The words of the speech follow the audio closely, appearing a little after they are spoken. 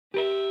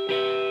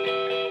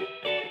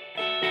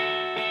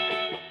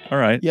All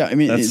right. Yeah, I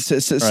mean, that's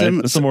it's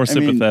a more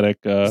sympathetic.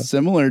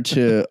 Similar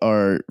to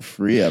our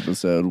free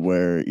episode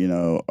where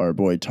our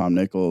boy Tom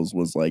Nichols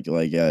was like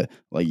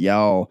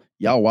y'all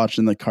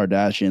watching the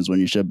Kardashians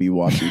when you should be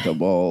watching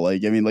Kabul.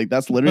 Like, I mean, like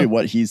that's literally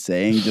what he's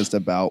saying, just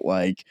about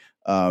like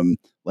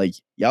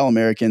y'all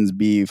Americans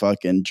be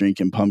fucking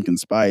drinking pumpkin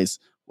spice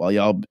while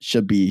y'all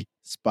should be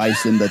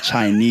spicing the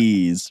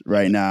Chinese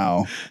right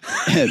now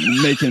and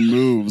making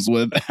moves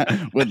with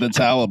the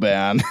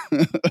Taliban.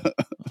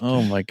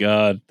 Oh my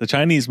God. The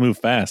Chinese move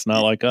fast,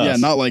 not like us. Yeah,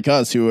 not like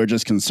us, who are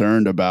just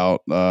concerned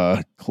about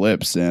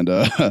clips and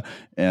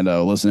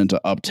listening to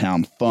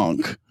Uptown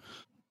Funk.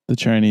 The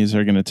Chinese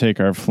are going to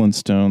take our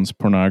Flintstones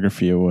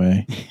pornography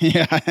away.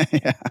 Yeah.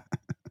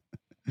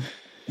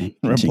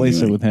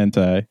 Replace it with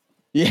hentai.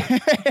 Yeah.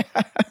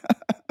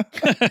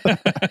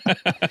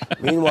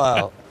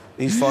 Meanwhile,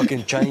 these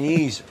fucking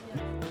Chinese